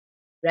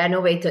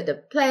renovated the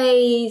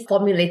place,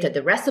 formulated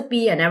the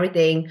recipe and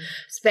everything,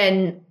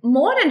 spent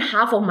more than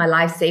half of my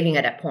life saving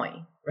at that point,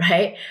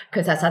 right?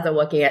 Because I started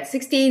working at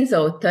 16,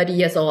 so 30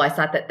 years old, I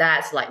started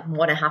that. So like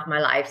more than half my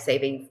life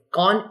savings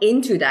gone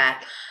into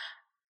that.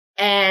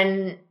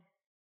 And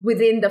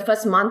within the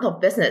first month of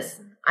business,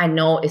 I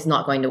know it's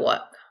not going to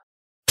work.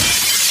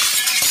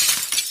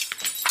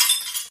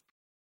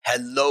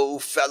 Hello,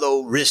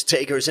 fellow risk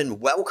takers, and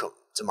welcome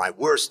to my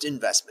worst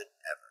investment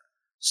ever.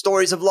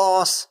 Stories of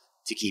loss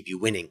to keep you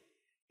winning.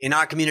 In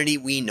our community,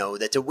 we know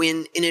that to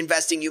win in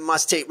investing, you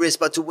must take risk,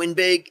 but to win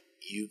big,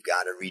 you've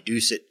got to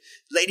reduce it.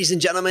 Ladies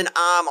and gentlemen,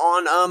 I'm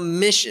on a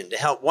mission to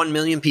help 1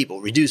 million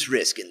people reduce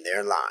risk in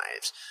their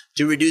lives.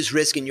 To reduce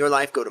risk in your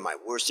life, go to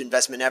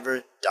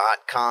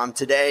myworstinvestmentever.com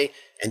today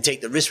and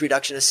take the risk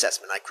reduction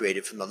assessment I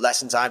created from the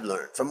lessons I've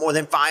learned from more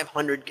than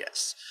 500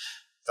 guests.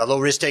 Fellow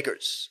risk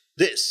takers,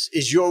 this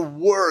is your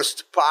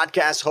worst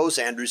podcast host,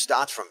 Andrew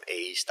Stotz from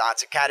A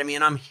Stotz Academy,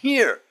 and I'm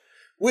here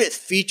with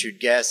featured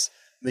guest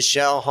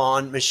Michelle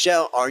Hahn.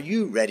 Michelle, are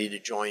you ready to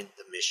join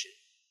the mission?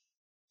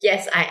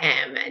 Yes, I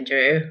am,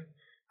 Andrew.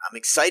 I'm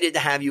excited to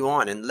have you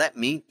on, and let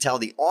me tell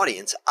the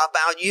audience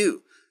about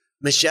you.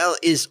 Michelle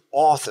is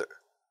author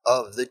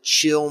of The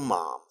Chill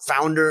Mom,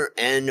 founder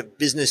and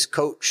business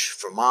coach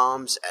for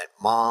moms at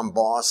Mom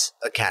Boss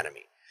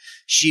Academy.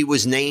 She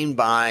was named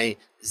by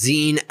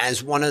Zine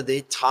as one of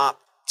the top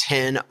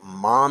 10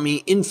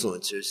 mommy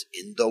influencers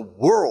in the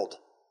world.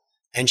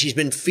 And she's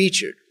been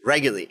featured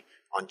regularly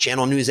on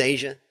Channel News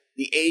Asia,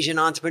 The Asian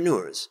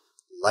Entrepreneurs,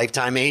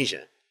 Lifetime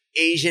Asia,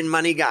 Asian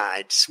Money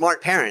Guide,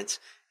 Smart Parents,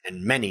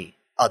 and many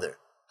other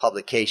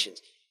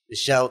publications.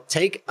 Michelle,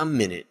 take a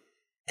minute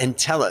and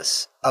tell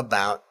us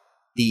about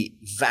the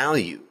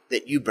value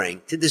that you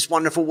bring to this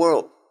wonderful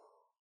world.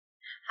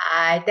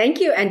 Hi, thank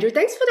you, Andrew.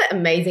 Thanks for the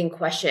amazing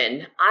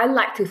question. I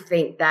like to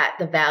think that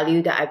the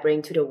value that I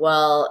bring to the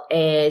world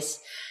is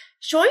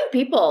showing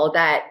people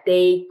that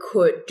they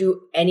could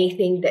do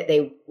anything that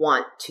they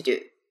want to do.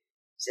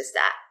 It's just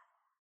that.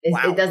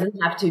 Wow. It doesn't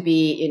have to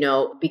be,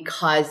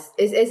 because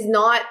it's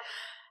not,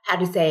 how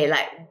to say,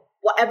 like,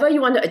 whatever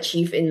you want to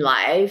achieve in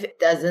life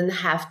doesn't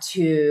have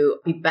to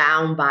be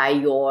bound by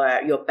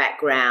your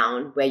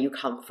background, where you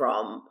come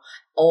from,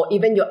 or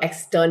even your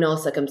external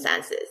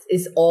circumstances.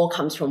 It all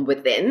comes from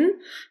within.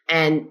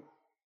 And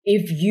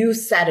if you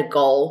set a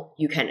goal,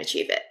 you can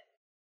achieve it.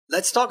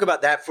 Let's talk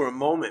about that for a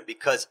moment,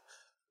 because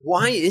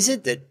why is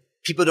it that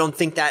people don't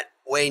think that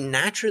way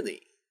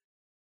naturally?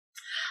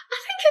 I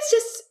think it's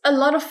just a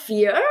lot of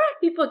fear.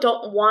 People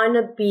don't want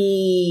to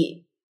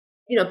be,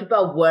 people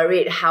are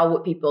worried how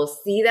would people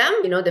see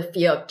them, the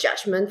fear of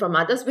judgment from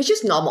others, which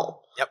is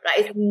normal. Yep. Right?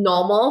 It's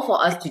normal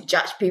for us to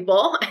judge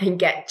people and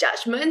get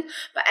judgment.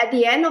 But at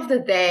the end of the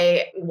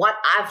day, what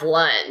I've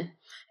learned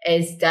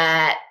is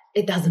that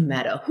it doesn't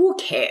matter. Who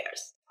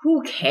cares?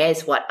 Who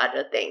cares what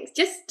other things?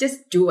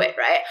 Just do it,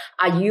 right?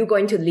 Are you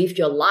going to live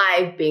your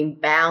life being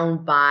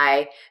bound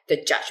by the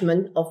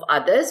judgment of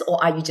others,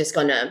 or are you just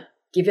going to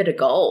give it a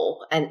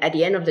go? And at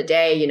the end of the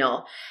day,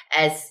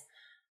 as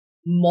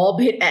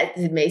morbid as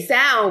it may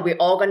sound, we're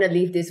all going to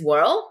leave this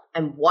world.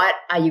 And what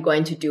are you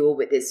going to do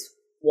with this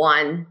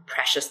one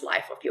precious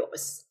life of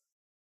yours?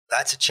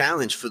 That's a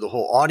challenge for the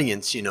whole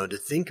audience, to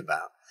think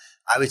about.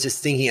 I was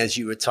just thinking as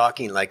you were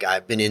talking, like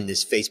I've been in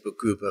this Facebook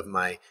group of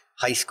my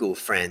high school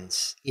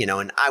friends,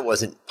 and I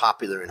wasn't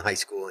popular in high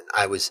school, and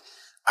I was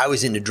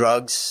into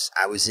drugs,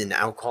 I was in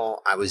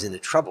alcohol, I was into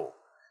trouble.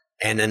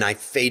 And then I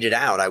faded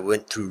out. I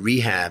went through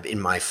rehab in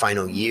my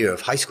final year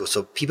of high school.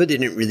 So people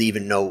didn't really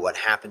even know what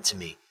happened to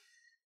me.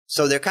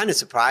 So they're kind of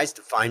surprised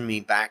to find me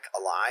back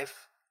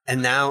alive.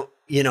 And now,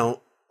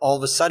 all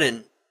of a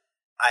sudden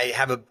I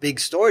have a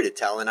big story to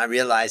tell. And I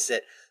realized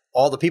that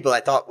all the people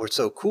I thought were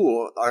so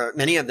cool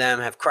many of them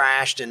have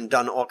crashed and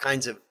done all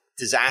kinds of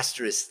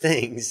disastrous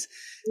things.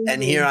 Mm-hmm.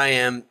 And here I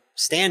am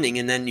standing.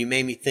 And then you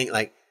made me think,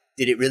 like,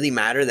 did it really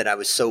matter that I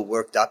was so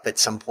worked up at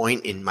some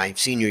point in my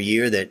senior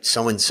year that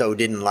so-and-so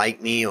didn't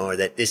like me, or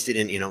that this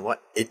didn't, what?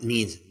 It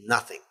means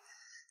nothing.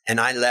 And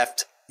I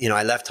left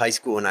high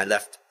school and I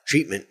left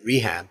treatment,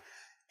 rehab,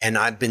 and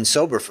I've been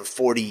sober for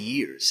 40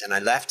 years. And I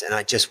left and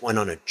I just went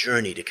on a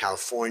journey to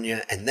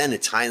California and then to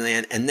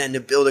Thailand and then to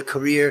build a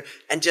career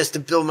and just to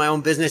build my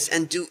own business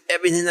and do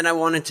everything that I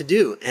wanted to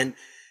do. And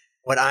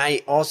what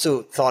I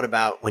also thought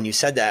about when you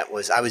said that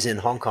was I was in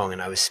Hong Kong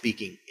and I was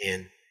speaking,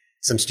 and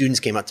some students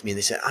came up to me and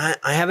they said, I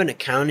have an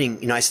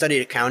accounting, I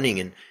studied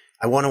accounting and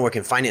I want to work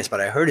in finance, but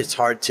I heard it's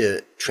hard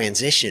to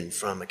transition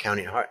from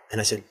accounting to heart.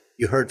 And I said,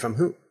 you heard from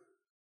who?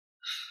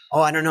 Oh,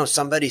 I don't know.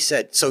 Somebody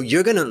said. So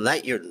you're going to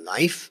let your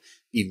life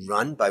be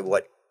run by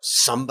what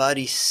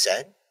somebody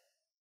said?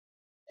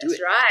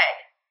 That's right.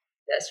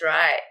 That's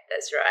right.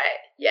 That's right.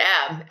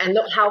 Yeah. And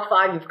look how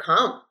far you've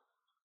come,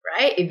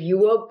 right? If you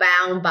were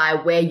bound by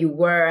where you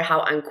were,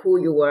 how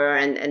uncool you were,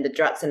 and the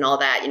drugs and all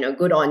that,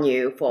 good on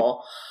you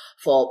for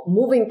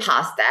moving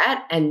past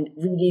that and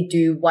really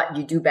do what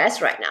you do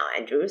best right now,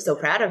 Andrew. So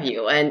proud of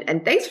you.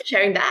 And thanks for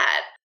sharing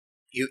that.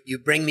 You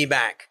bring me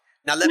back.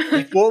 Now,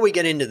 before we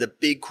get into the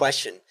big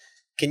question,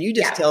 Can you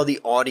just tell the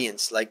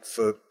audience, like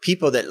for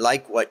people that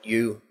like what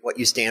you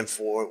stand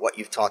for, what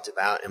you've talked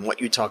about and what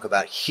you talk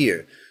about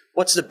here,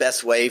 what's the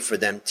best way for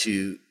them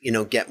to,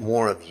 get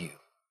more of you?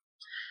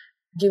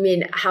 Do you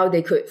mean how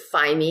they could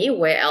find me?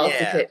 Where else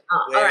they could?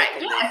 All right.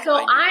 Yeah.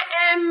 So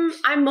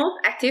I'm most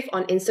active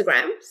on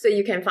Instagram. So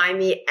you can find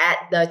me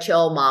at the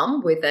Chill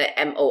Mom with the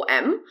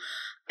MOM.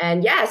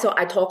 And so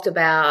I talked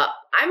about,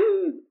 I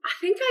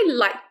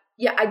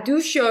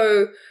do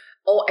show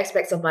all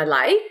aspects of my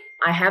life.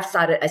 I have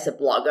started as a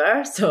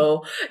blogger,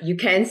 so you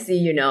can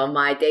see,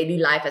 my daily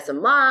life as a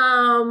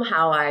mom,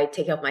 how I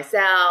take care of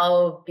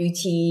myself,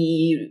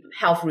 beauty,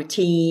 health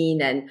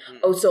routine, and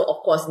also,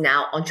 of course,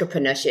 now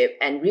entrepreneurship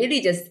and really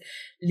just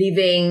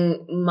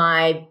living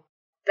my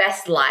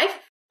best life.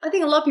 I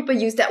think a lot of people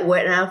use that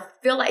word and I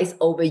feel like it's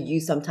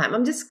overused sometimes.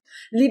 I'm just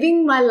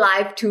living my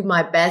life to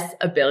my best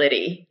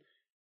ability.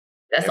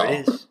 That's all.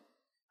 It is.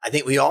 I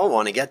think we all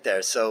want to get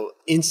there. So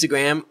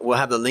Instagram, we'll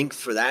have the link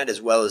for that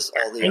as well as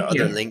all the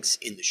other links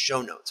in the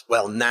show notes.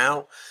 Well,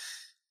 now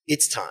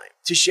it's time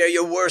to share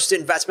your worst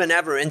investment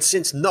ever. And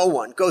since no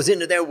one goes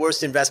into their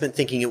worst investment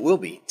thinking it will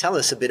be, tell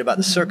us a bit about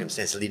the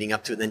circumstances leading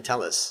up to it, then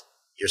tell us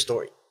your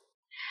story.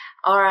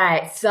 All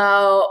right.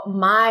 So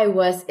my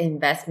worst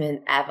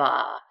investment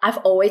ever. I've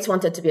always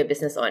wanted to be a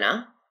business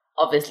owner,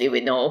 obviously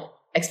with no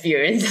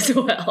experience as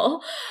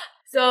well.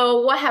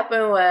 So what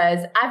happened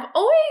was I've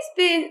always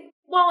been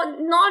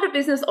not a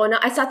business owner.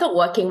 I started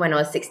working when I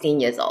was 16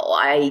 years old.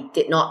 I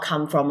did not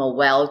come from a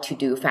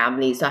well-to-do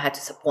family, so I had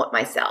to support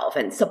myself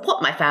and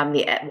support my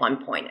family at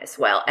one point as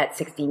well at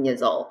 16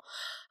 years old.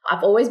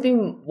 I've always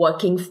been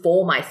working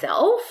for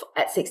myself.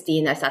 At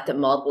 16, I started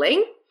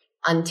modeling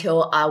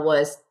until I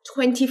was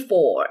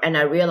 24, and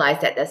I realized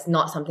that that's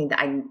not something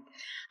that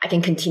I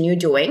can continue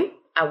doing.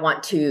 I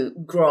want to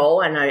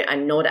grow, and I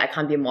know that I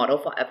can't be a model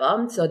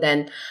forever. So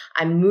then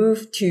I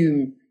moved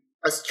to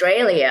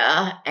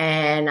Australia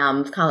and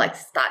kind of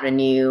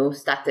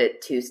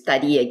started to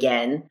study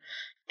again.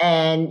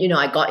 And,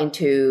 I got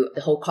into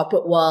the whole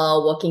corporate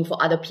world, working for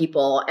other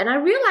people. And I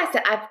realized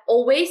that I've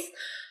always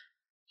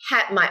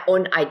had my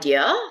own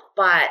idea,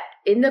 but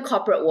in the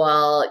corporate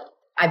world,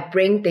 I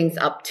bring things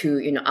up to,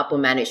 upper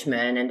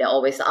management and they're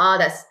always,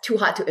 that's too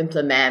hard to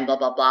implement, blah,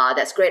 blah, blah.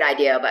 That's a great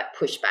idea, but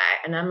push back.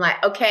 And I'm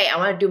like, okay, I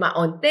want to do my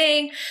own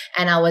thing.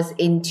 And I was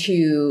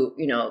into,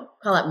 kind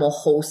of like more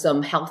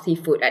wholesome, healthy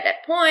food at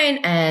that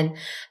point. And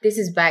this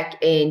is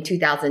back in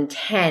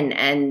 2010.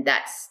 And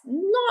that's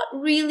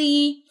not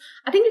really,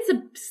 I think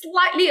it's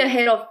slightly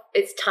ahead of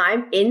its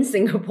time in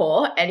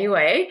Singapore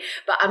anyway.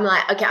 But I'm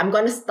like, okay, I'm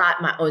going to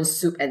start my own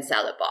soup and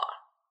salad bar.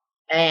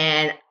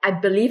 And I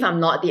believe I'm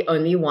not the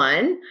only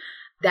one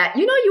that,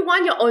 you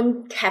want your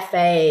own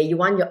cafe, you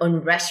want your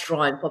own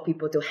restaurant for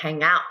people to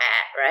hang out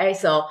at, right?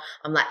 So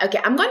I'm like, okay,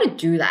 I'm going to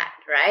do that,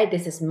 right?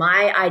 This is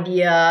my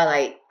idea.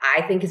 Like,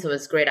 I think it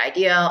was a great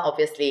idea.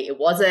 Obviously, it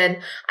wasn't.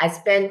 I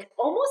spent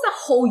almost a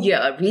whole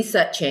year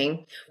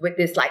researching with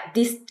this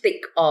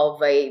thick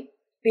of a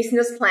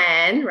business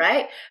plan,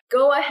 right?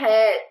 Go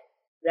ahead.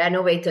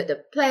 Renovated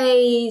the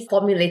place,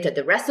 formulated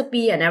the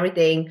recipe and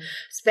everything,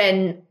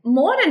 spent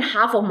more than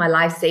half of my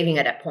life saving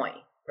at that point,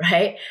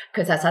 right?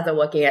 Because I started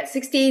working at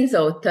 16,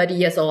 so 30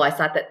 years old, I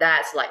started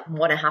that. So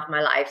more than half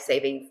my life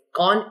savings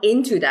gone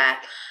into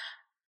that.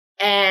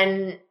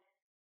 And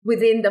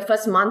within the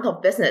first month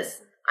of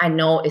business, I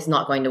know it's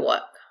not going to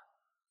work.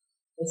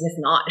 It's just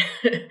not.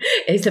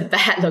 It's a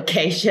bad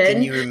location.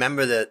 Can you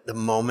remember the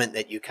moment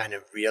that you kind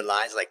of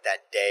realized, like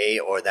that day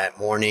or that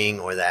morning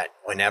or that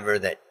whenever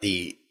that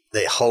the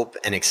hope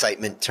and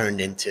excitement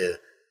turned into?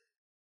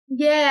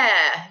 Yeah,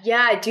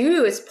 I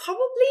do. It's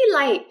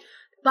probably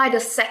by the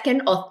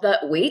second or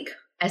third week,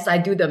 as I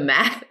do the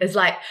math, it's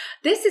like,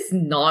 this is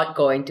not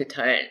going to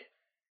turn.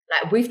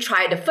 We've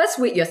tried the first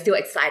week, you're still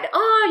excited.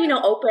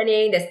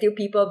 Opening, there's still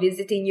people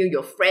visiting you.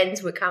 Your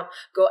friends will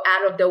go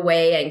out of the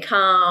way and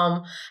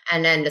come.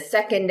 And then the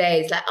second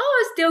day, it's like,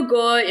 it's still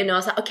good.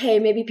 It's like, okay,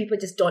 maybe people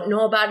just don't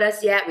know about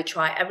us yet. We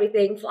try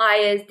everything,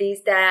 flyers,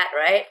 this, that,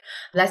 right?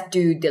 Let's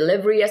do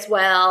delivery as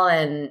well.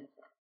 And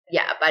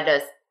by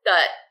the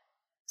third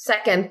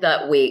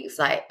week, it's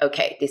like,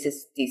 okay,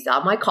 these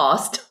are my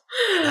costs.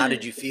 And how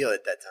did you feel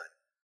at that time?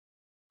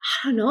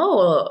 I don't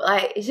know.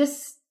 It's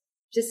just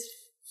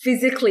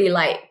physically,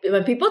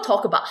 when people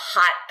talk about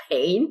heart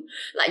pain,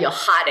 your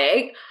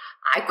heartache,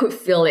 I could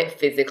feel it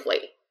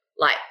physically.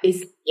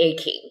 It's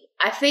aching.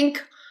 I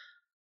think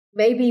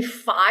maybe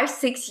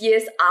 5-6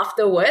 years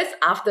afterwards,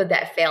 after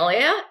that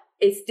failure,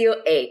 it still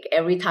ache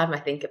every time I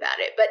think about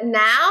it. But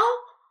now,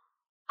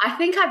 I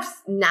think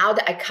now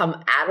that I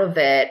come out of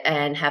it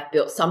and have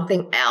built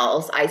something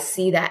else, I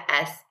see that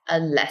as a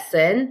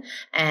lesson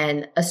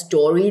and a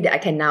story that I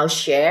can now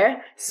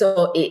share.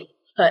 So it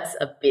hurts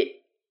a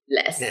bit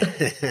less.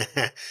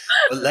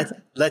 Well,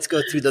 let's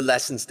go through the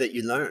lessons that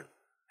you learned.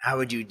 How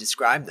would you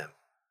describe them?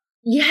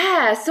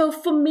 Yeah. So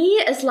for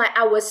me, it's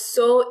I was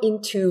so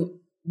into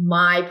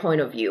my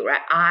point of view,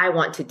 right? I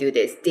want to do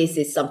this. This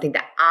is something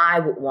that I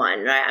would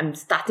want, right? I'm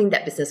starting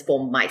that business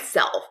for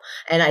myself.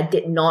 And I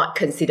did not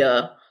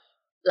consider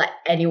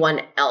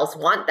anyone else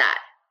want that.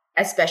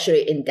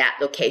 especially in that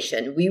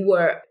location.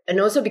 And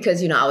also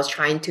because, I was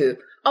trying to,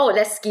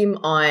 let's scheme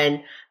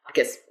on,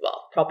 because,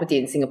 property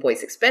in Singapore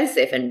is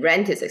expensive and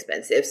rent is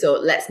expensive. So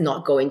let's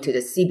not go into the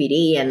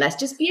CBD and let's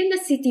just be in the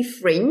city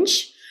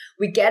fringe.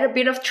 We get a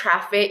bit of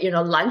traffic,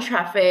 lunch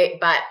traffic,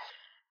 but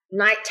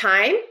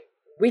nighttime,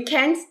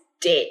 weekends,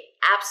 dead,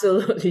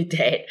 absolutely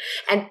dead.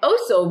 And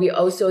also, we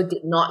also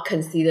did not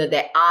consider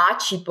there are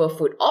cheaper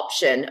food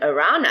options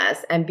around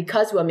us. And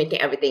because we're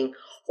making everything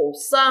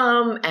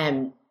wholesome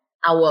and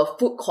our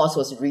food cost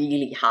was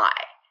really high,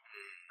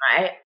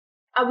 right?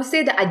 I would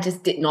say that I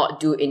just did not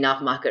do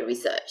enough market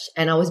research.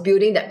 And I was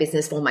building that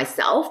business for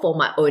myself, for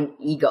my own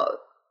ego.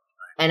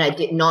 And I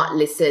did not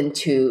listen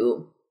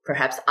to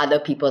perhaps other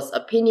people's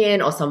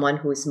opinion or someone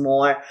who's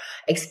more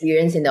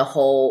experienced in the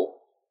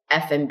whole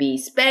F&B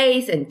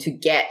space and to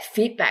get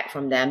feedback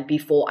from them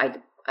before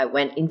I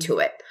went into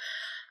it.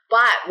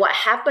 But what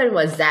happened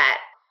was that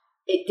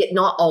it did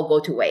not all go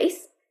to waste.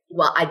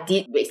 Well, I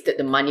did wasted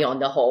the money on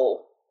the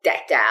whole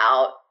decked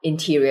out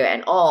interior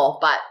and all,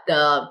 but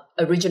the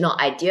original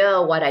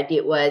idea, what I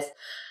did was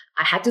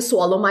I had to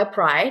swallow my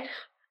pride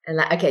and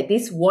okay,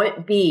 this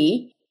won't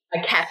be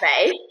a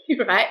cafe,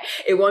 right?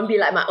 It won't be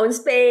like my own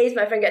space.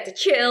 My friend get to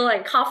chill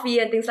and coffee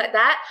and things like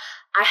that.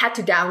 I had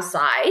to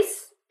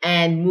downsize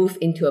and move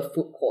into a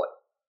food court.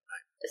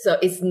 So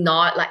it's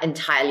not like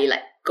entirely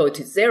like go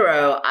to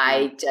zero.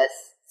 I just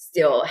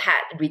still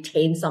had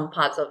retained some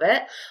parts of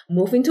it,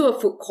 moved into a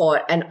food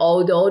court. And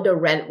although the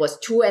rent was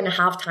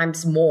 2.5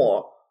 times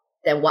more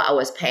than what I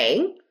was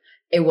paying,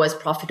 it was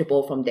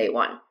profitable from day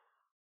one.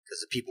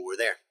 Because the people were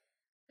there.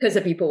 Because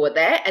the people were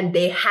there and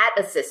they had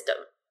a system.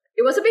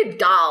 It was a bit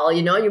dull,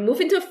 you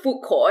move into a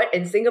food court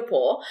in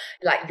Singapore,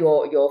 like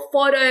your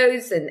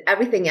photos and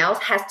everything else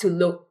has to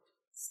look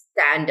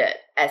standard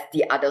as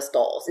the other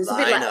stalls. It's a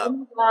bit like,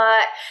 oh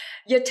my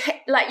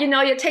God,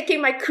 you're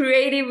taking my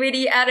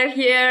creativity out of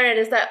here. And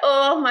it's like,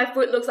 oh, my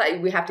food looks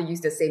like we have to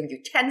use the same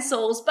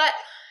utensils. But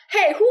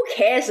hey, who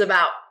cares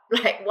about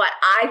like what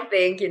I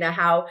think,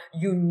 how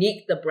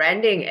unique the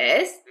branding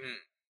is?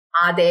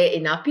 Are there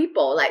enough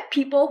people? Like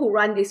people who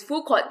run this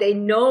food court, they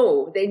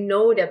know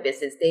their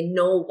business. They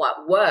know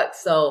what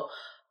works. So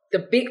the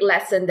big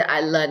lesson that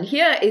I learned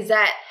here is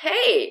that,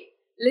 hey,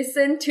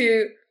 listen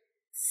to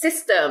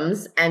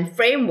systems and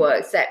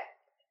frameworks that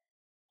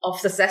of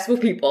successful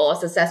people or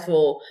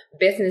successful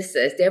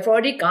businesses. They've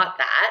already got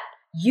that.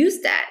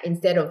 Use that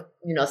instead of,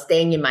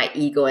 staying in my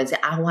ego and say,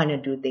 I want to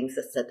do things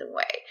a certain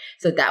way.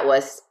 So that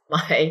was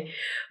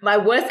my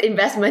worst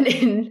investment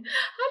in,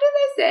 how did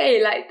I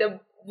say, like the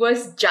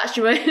worst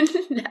judgment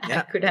that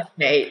I could have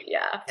made.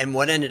 Yeah. And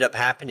what ended up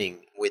happening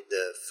with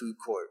the food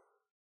court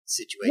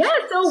situation?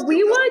 Yeah, so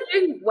we were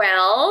doing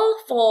well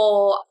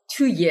for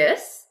 2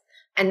 years.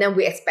 And then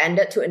we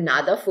expanded to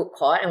another food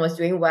court and was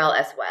doing well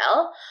as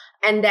well.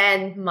 And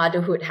then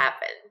motherhood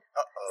happened.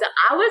 So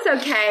I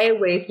was okay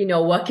with,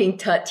 working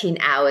 13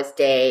 hours a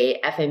day,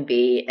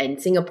 F&B. In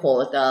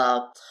Singapore,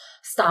 the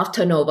staff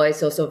turnover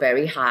is also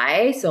very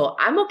high. So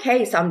I'm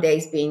okay some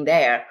days being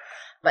there.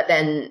 But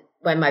then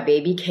when my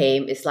baby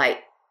came, it's like,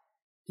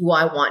 do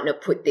I want to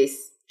put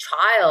this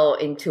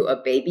child into a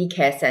baby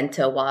care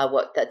center while I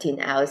work 13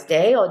 hours a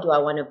day, or do I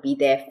want to be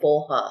there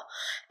for her?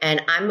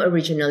 And I'm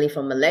originally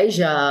from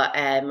Malaysia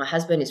and my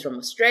husband is from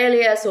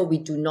Australia. So we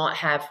do not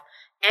have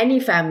any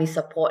family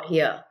support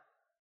here.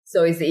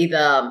 So it's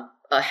either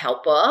a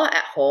helper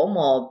at home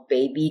or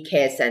baby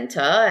care center.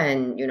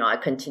 And, I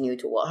continue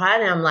to work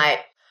hard. And I'm like,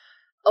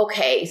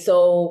 okay,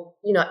 so,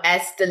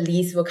 as the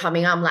leads were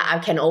coming up, I'm like, I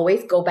can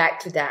always go back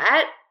to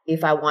that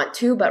if I want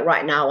to, but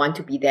right now I want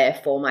to be there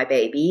for my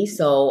baby.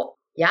 So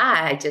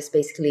yeah, I just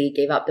basically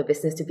gave up the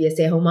business to be a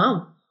stay-at-home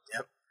mom.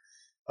 Yep.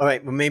 All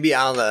right. Well, maybe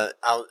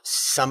I'll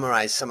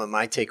summarize some of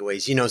my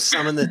takeaways.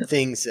 Some of the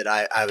things that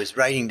I was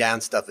writing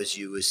down stuff as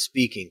you were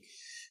speaking.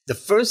 The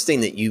first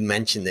thing that you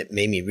mentioned that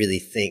made me really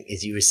think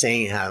is you were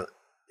saying how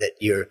that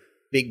your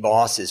big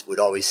bosses would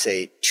always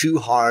say too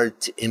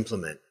hard to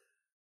implement.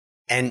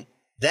 And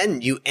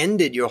then you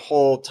ended your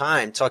whole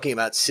time talking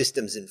about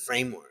systems and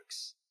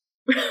frameworks.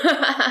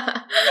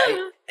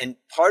 Right? And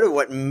part of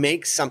what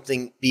makes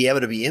something be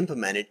able to be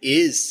implemented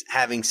is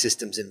having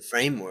systems and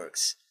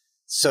frameworks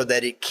so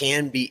that it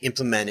can be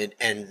implemented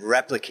and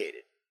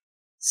replicated.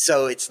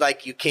 So it's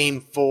like you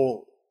came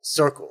full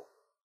circle.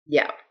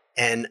 Yeah.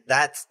 And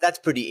that's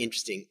pretty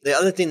interesting. The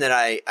other thing that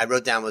I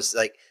wrote down was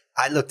like,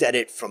 I looked at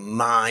it from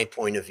my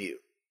point of view.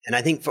 And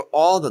I think for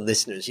all the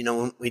listeners,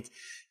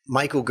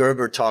 Michael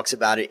Gerber talks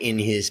about it in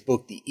his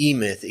book, The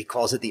E-Myth. He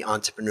calls it the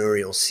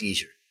entrepreneurial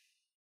seizure.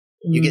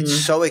 You get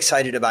so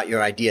excited about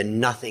your idea,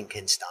 nothing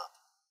can stop.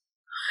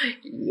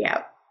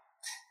 Yeah.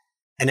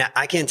 And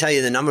I can't tell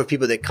you the number of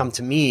people that come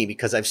to me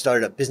because I've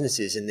started up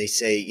businesses and they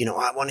say,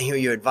 I want to hear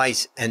your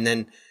advice. And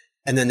then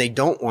they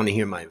don't want to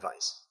hear my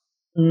advice.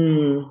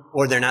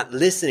 Or they're not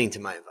listening to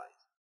my advice.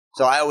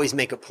 So I always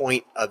make a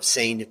point of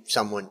saying to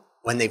someone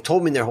when they've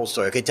told me their whole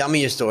story, okay, tell me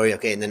your story.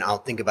 Okay. And then I'll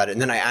think about it.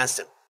 And then I ask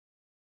them,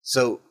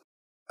 so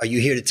are you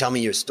here to tell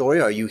me your story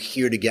or are you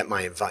here to get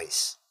my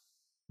advice?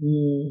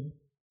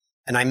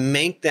 And and I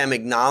make them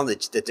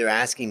acknowledge that they're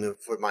asking me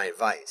for my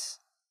advice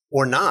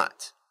or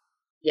not.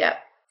 Yeah.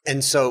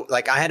 And so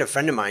like I had a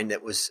friend of mine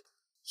that was,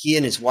 he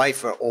and his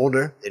wife are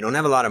older. They don't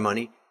have a lot of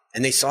money.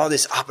 And they saw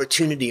this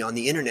opportunity on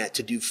the internet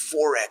to do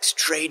Forex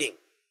trading.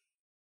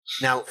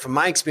 Now, from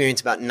my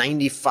experience, about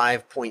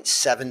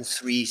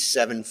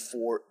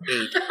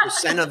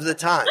 95.73748% of the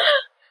time,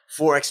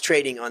 Forex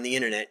trading on the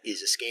internet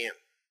is a scam.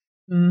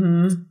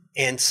 Mm-hmm.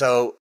 And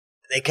so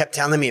they kept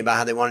telling me about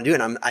how they want to do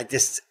it.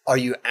 Are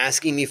you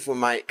asking me for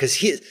because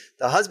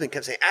the husband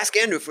kept saying, ask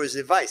Andrew for his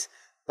advice.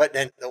 But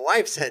then the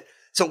wife said,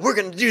 so we're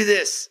going to do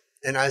this.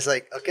 And I was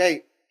like,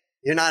 okay,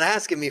 you're not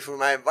asking me for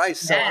my advice,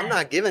 so I'm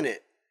not giving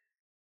it.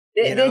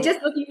 They're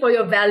just looking for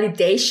your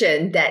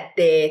validation that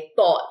their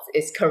thoughts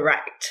is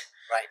correct.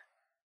 Right.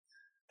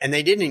 And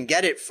they didn't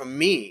get it from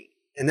me.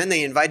 And then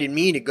they invited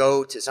me to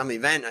go to some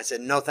event. I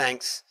said, no,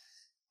 thanks.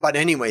 But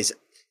anyways,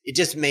 it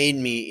just made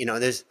me,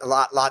 there's a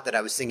lot that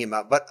I was thinking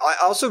about. But I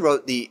also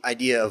wrote the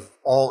idea of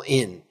all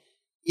in.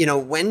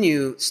 When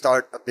you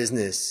start a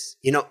business,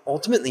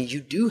 ultimately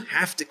you do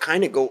have to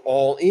kind of go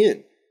all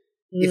in.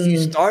 If you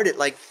start it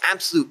like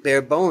absolute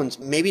bare bones,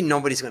 maybe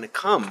nobody's going to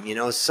come,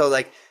 So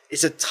like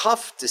it's a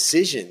tough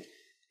decision.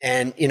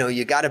 And,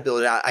 you got to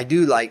build it out. I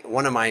do like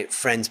one of my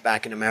friends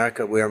back in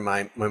America where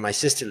my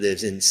sister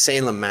lives in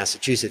Salem,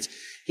 Massachusetts.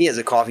 He has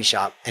a coffee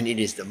shop and it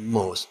is the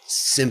most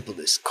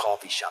simplest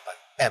coffee shop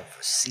I've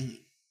ever seen.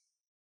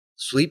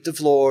 Sweep the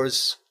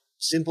floors,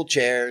 simple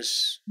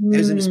chairs.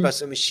 There's an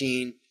espresso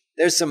machine.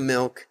 There's some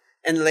milk.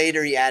 And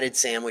later he added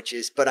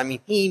sandwiches. But I mean,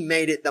 he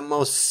made it the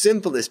most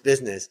simplest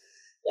business.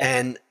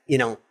 And,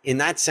 in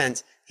that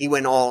sense, he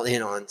went all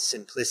in on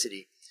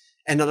simplicity.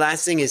 And the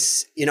last thing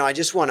is, I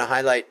just want to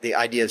highlight the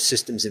idea of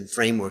systems and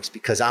frameworks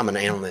because I'm an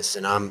analyst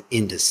and I'm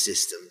into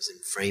systems and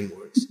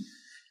frameworks.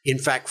 In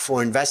fact,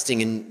 for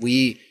investing,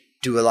 we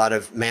do a lot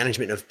of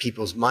management of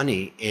people's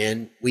money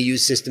and we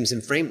use systems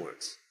and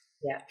frameworks.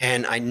 Yeah.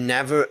 And I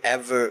never,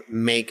 ever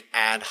make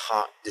ad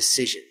hoc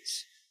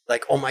decisions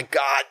like, oh my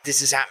God,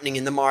 this is happening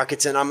in the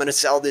markets and I'm going to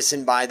sell this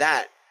and buy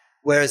that.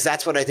 Whereas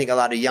that's what I think a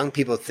lot of young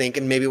people think,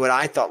 and maybe what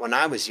I thought when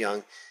I was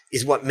young,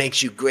 is what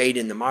makes you great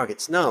in the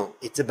markets. No,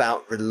 it's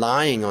about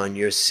relying on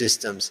your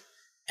systems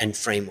and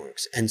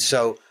frameworks. And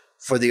so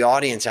for the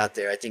audience out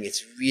there, I think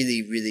it's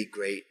really, really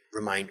great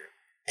reminder.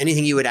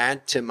 Anything you would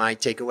add to my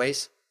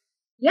takeaways?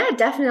 Yeah,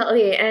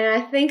 definitely.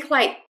 And I think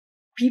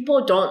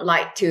people don't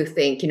like to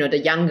think, the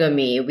younger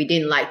me, we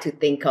didn't like to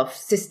think of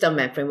system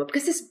and framework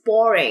because it's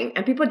boring.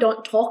 And people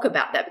don't talk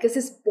about that because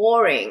it's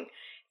boring.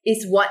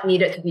 Is what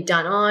needed to be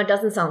done. Oh, it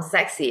doesn't sound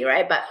sexy,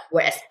 right? But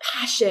whereas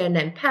passion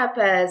and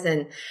purpose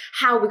and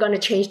how we're going to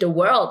change the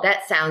world,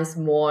 that sounds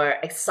more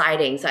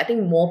exciting. So I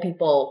think more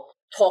people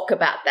talk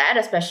about that,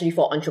 especially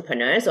for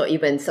entrepreneurs or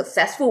even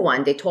successful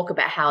ones. They talk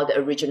about how the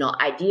original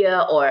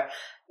idea or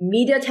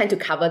media tend to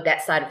cover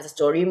that side of the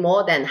story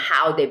more than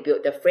how they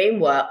built the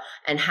framework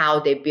and how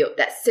they built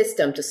that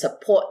system to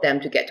support them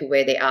to get to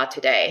where they are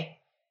today.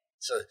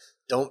 So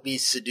don't be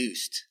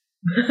seduced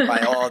by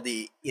all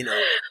the,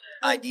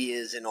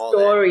 ideas and all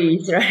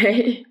stories, that.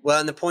 Right? Well,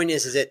 and the point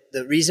is that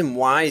the reason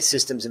why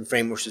systems and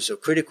frameworks are so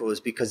critical is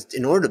because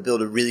in order to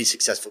build a really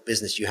successful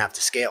business, you have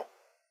to scale.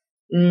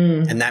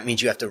 And that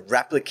means you have to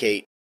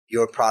replicate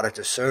your product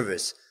or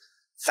service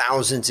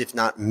thousands, if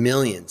not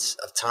millions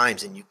of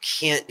times. And you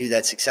can't do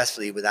that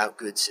successfully without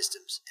good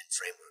systems and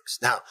frameworks.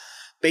 Now,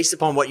 based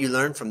upon what you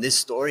learned from this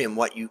story and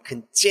what you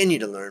continue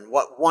to learn,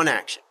 what one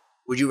action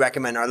would you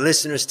recommend our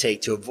listeners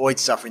take to avoid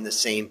suffering the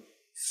same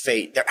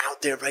fate? They're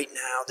out there right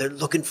now. They're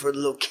looking for a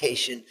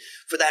location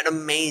for that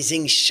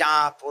amazing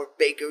shop or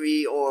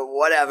bakery or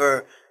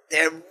whatever.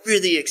 They're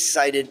really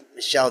excited.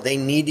 Michelle, they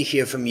need to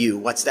hear from you.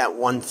 What's that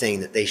one thing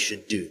that they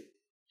should do?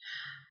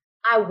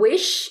 I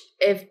wish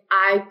if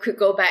I could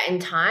go back in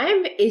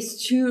time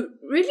is to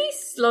really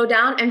slow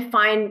down and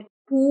find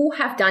who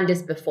have done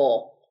this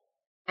before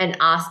and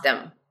ask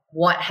them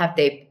what have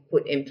they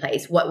put in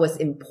place, what was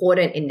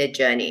important in their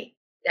journey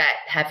that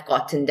have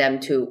gotten them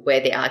to where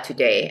they are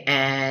today,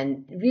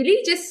 and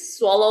really just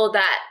swallow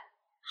that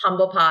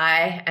humble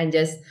pie and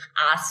just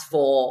ask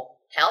for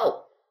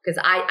help.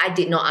 Because I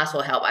did not ask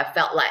for help. I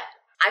felt like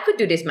I could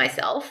do this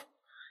myself.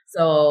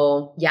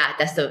 So yeah,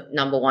 that's the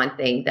number one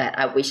thing that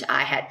I wish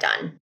I had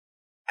done.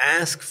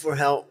 Ask for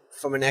help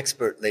from an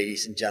expert,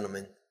 ladies and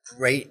gentlemen.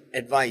 Great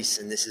advice.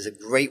 And this is a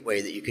great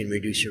way that you can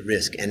reduce your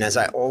risk. And as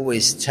I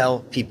always tell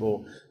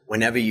people,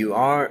 whenever you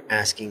are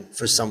asking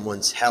for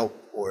someone's help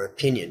or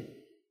opinion,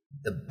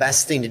 the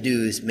best thing to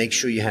do is make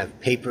sure you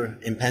have paper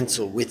and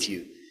pencil with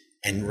you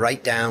and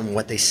write down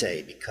what they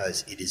say,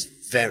 because it is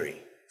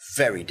very,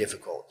 very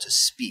difficult to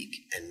speak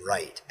and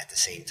write at the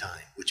same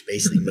time, which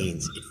basically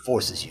means it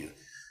forces you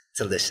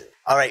to listen.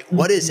 All right.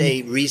 What is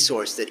a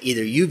resource that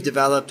either you've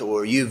developed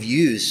or you've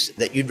used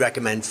that you'd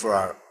recommend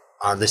for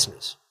our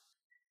listeners?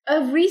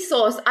 A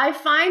resource. I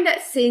find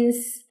that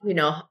since,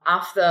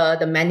 after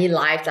the many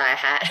lives I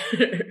had,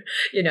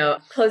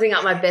 closing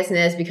out my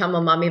business, become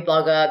a mommy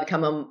blogger,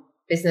 become a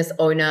business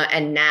owner,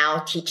 and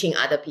now teaching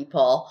other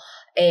people,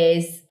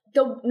 is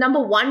the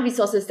number one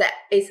resources that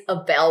is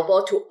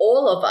available to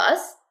all of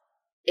us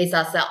is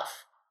ourselves,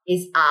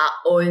 is our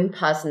own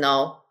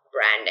personal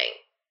branding.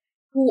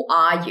 Who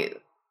are you?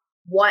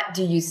 What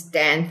do you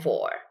stand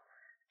for?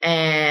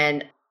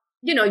 And,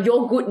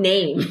 your good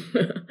name,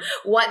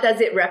 what does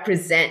it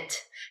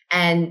represent?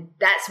 And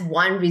that's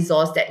one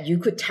resource that you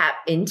could tap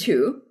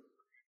into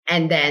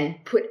and then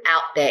put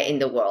out there in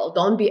the world.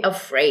 Don't be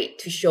afraid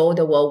to show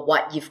the world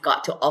what you've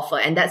got to offer.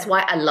 And that's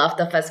why I love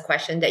the first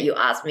question that you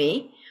asked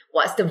me.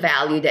 What's the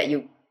value that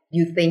you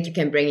think you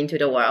can bring into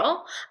the world?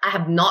 I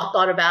have not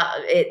thought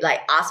about it,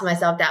 ask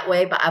myself that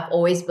way, but I've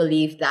always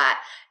believed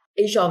that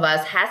each of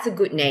us has a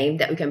good name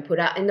that we can put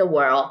out in the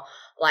world.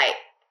 Like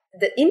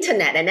the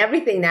internet and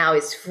everything now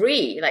is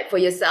free. Like for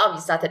yourself,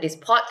 you started this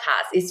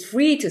podcast. It's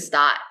free to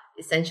start,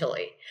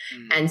 essentially.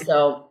 And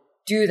so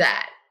do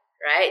that,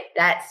 right?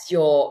 That's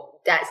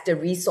the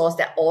resource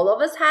that all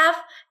of us have,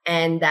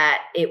 and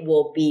that it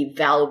will be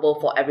valuable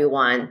for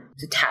everyone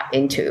to tap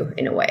into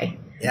in a way.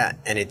 Yeah,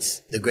 and it's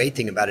the great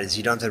thing about it is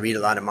you don't have to read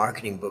a lot of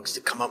marketing books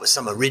to come up with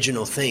some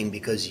original thing,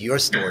 because your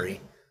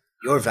story,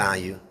 your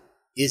value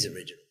is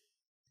original.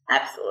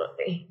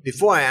 Absolutely.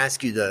 Before I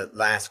ask you the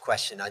last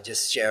question, I'll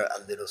just share a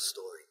little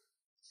story.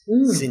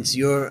 Since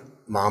you're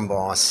mom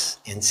boss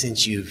and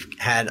since you've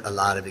had a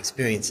lot of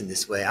experience in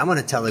this way, I want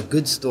to tell a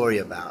good story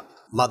about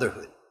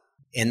motherhood.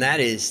 And that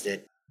is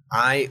that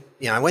I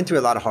went through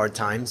a lot of hard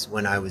times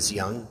when I was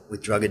young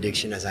with drug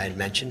addiction, as I had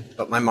mentioned,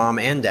 but my mom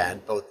and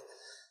dad both,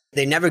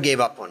 they never gave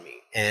up on me.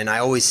 And I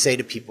always say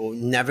to people,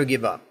 never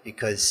give up,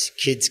 because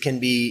kids can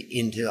be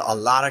into a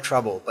lot of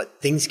trouble,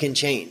 but things can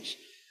change.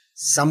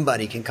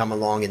 Somebody can come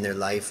along in their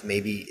life.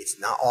 Maybe it's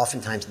not,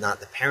 oftentimes not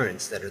the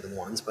parents that are the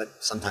ones, but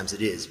sometimes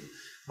it is.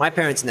 My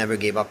parents never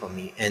gave up on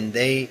me, and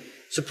they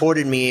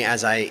supported me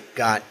as I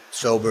got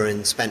sober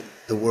and spent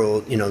the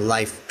world,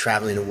 life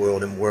traveling the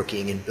world and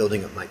working and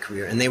building up my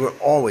career. And they were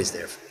always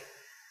there for me.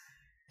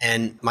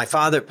 And my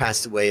father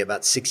passed away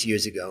about 6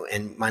 years ago,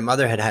 and my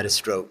mother had had a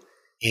stroke.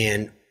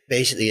 And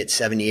basically at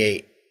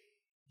 78,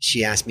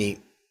 she asked me,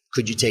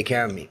 could you take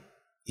care of me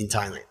in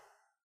Thailand?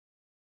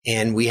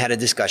 And we had a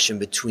discussion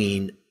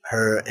between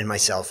her and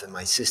myself and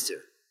my sister.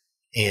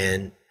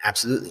 And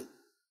absolutely.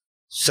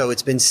 So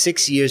it's been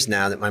 6 years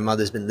now that my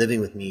mother's been living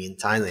with me in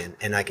Thailand.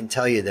 And I can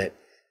tell you that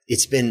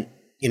it's been,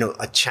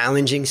 a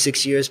challenging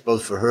 6 years,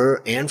 both for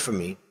her and for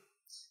me.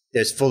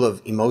 There's full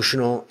of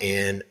emotional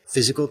and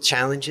physical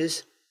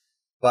challenges.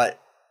 But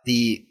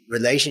the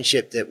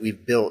relationship that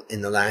we've built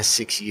in the last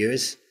 6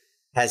 years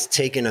has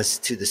taken us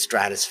to the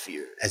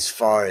stratosphere as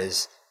far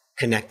as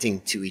connecting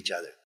to each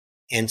other.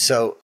 And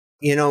so,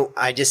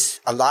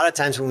 a lot of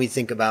times when we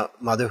think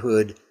about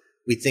motherhood,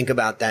 we think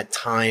about that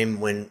time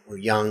when we're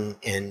young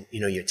and,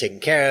 you're taking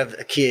care of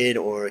a kid,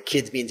 or a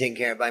kid's being taken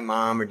care of by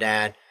mom or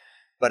dad.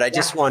 But I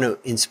just want to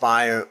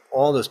inspire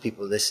all those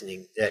people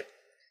listening that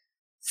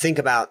think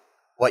about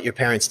what your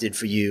parents did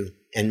for you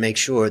and make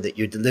sure that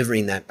you're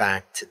delivering that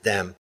back to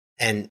them.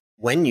 And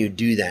when you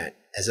do that,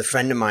 as a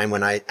friend of mine,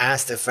 when I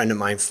asked a friend of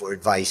mine for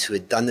advice who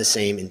had done the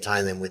same in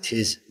Thailand with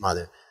his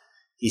mother,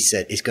 he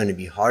said, it's going to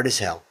be hard as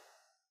hell.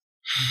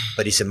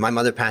 But he said, my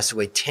mother passed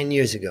away 10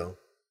 years ago,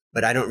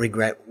 but I don't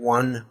regret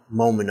one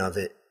moment of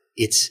it.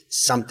 It's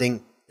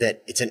something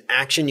that it's an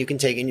action you can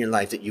take in your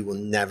life that you will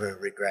never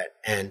regret.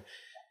 And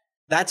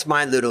that's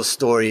my little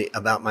story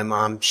about my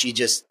mom. She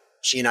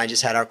and I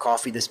just had our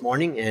coffee this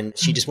morning, and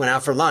she just went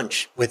out for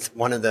lunch with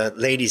one of the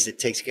ladies that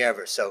takes care of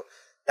her. So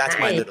that's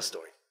my little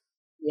story.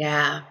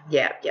 Yeah.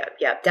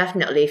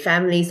 Definitely.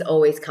 Families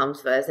always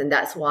comes first. And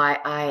that's why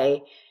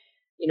I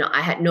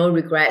had no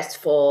regrets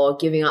for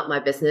giving up my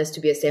business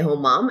to be a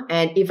stay-at-home mom.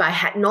 And if I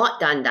had not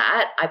done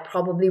that, I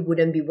probably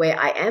wouldn't be where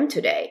I am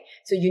today.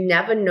 So you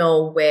never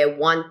know where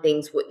one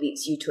thing would lead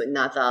you to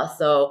another.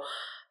 So,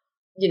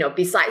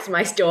 besides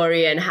my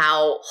story and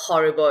how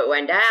horrible it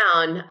went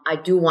down, I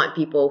do want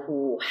people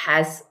who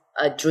has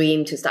a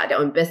dream to start their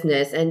own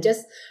business and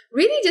just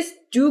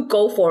do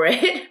go for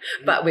it,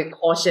 but with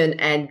caution,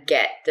 and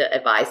get the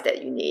advice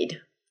that you need.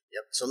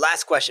 Yep. So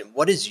last question,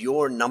 what is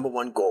your number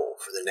one goal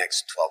for the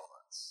next 12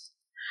 months?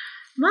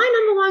 My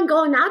number one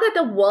goal, now that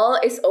the world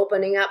is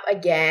opening up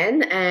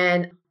again,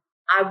 and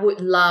I would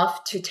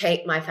love to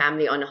take my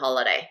family on a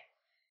holiday.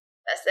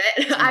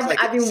 That's it.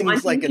 I've been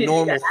seems like a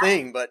normal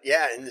thing, but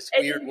in this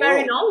weird world. It's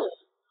very normal.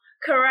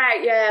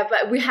 Correct, yeah,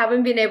 but we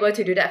haven't been able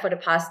to do that for the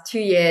past 2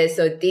 years.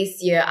 So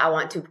this year, I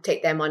want to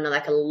take them on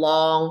a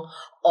long,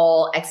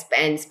 all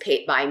expense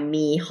paid by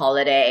me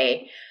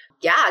holiday,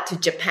 to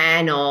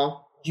Japan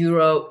or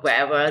Europe,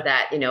 wherever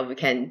that we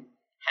can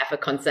have a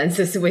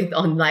consensus with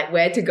on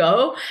where to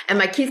go. And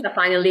my kids are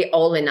finally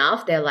old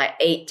enough; they're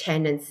 8,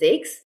 10, and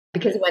 6.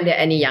 Because when they're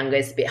any younger,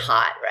 it's a bit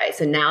hard, right?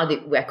 So now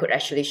I could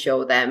actually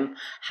show them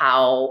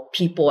how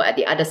people at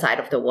the other side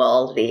of the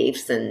world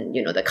lives, and,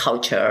 the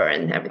culture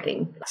and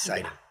everything.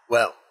 Exciting.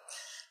 Well,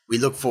 we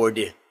look forward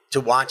to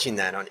watching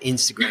that on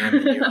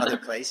Instagram and your other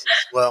places.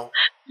 Well,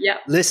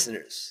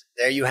 listeners,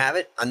 there you have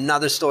it.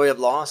 Another story of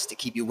loss to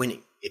keep you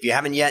winning. If you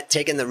haven't yet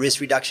taken the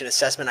risk reduction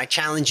assessment, I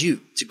challenge you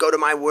to go to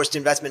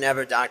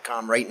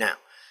myworstinvestmentever.com right now.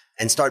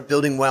 and start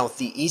building wealth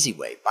the easy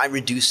way by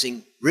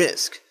reducing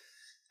risk.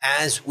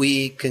 As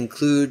we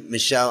conclude,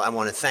 Michelle, I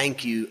want to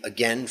thank you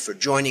again for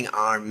joining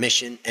our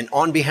mission. And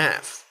on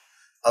behalf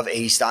of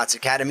A. Stotz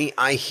Academy,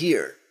 I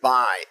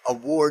hereby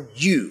award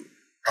you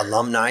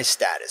alumni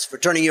status for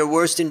turning your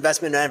worst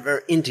investment ever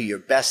into your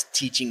best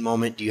teaching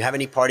moment. Do you have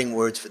any parting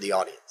words for the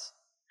audience?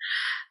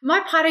 My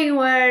parting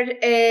word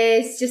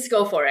is just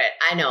go for it.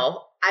 I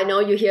know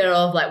you hear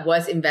of like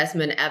worst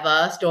investment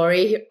ever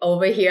story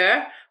over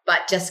here,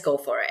 but just go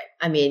for it.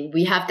 I mean,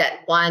 we have that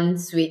one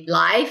sweet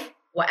life.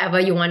 Whatever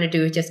you want to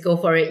do, just go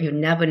for it. You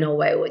never know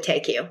where it will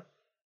take you.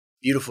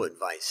 Beautiful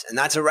advice. And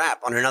that's a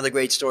wrap on another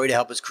great story to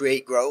help us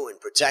create, grow, and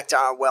protect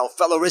our wealth.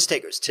 Fellow risk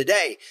takers,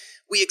 today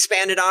we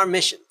expanded our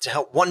mission to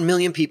help 1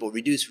 million people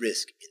reduce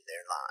risk in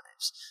their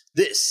lives.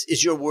 This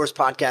is your Worst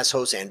Podcast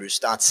host, Andrew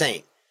Stotz,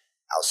 saying,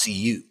 I'll see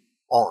you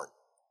on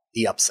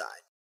the upside.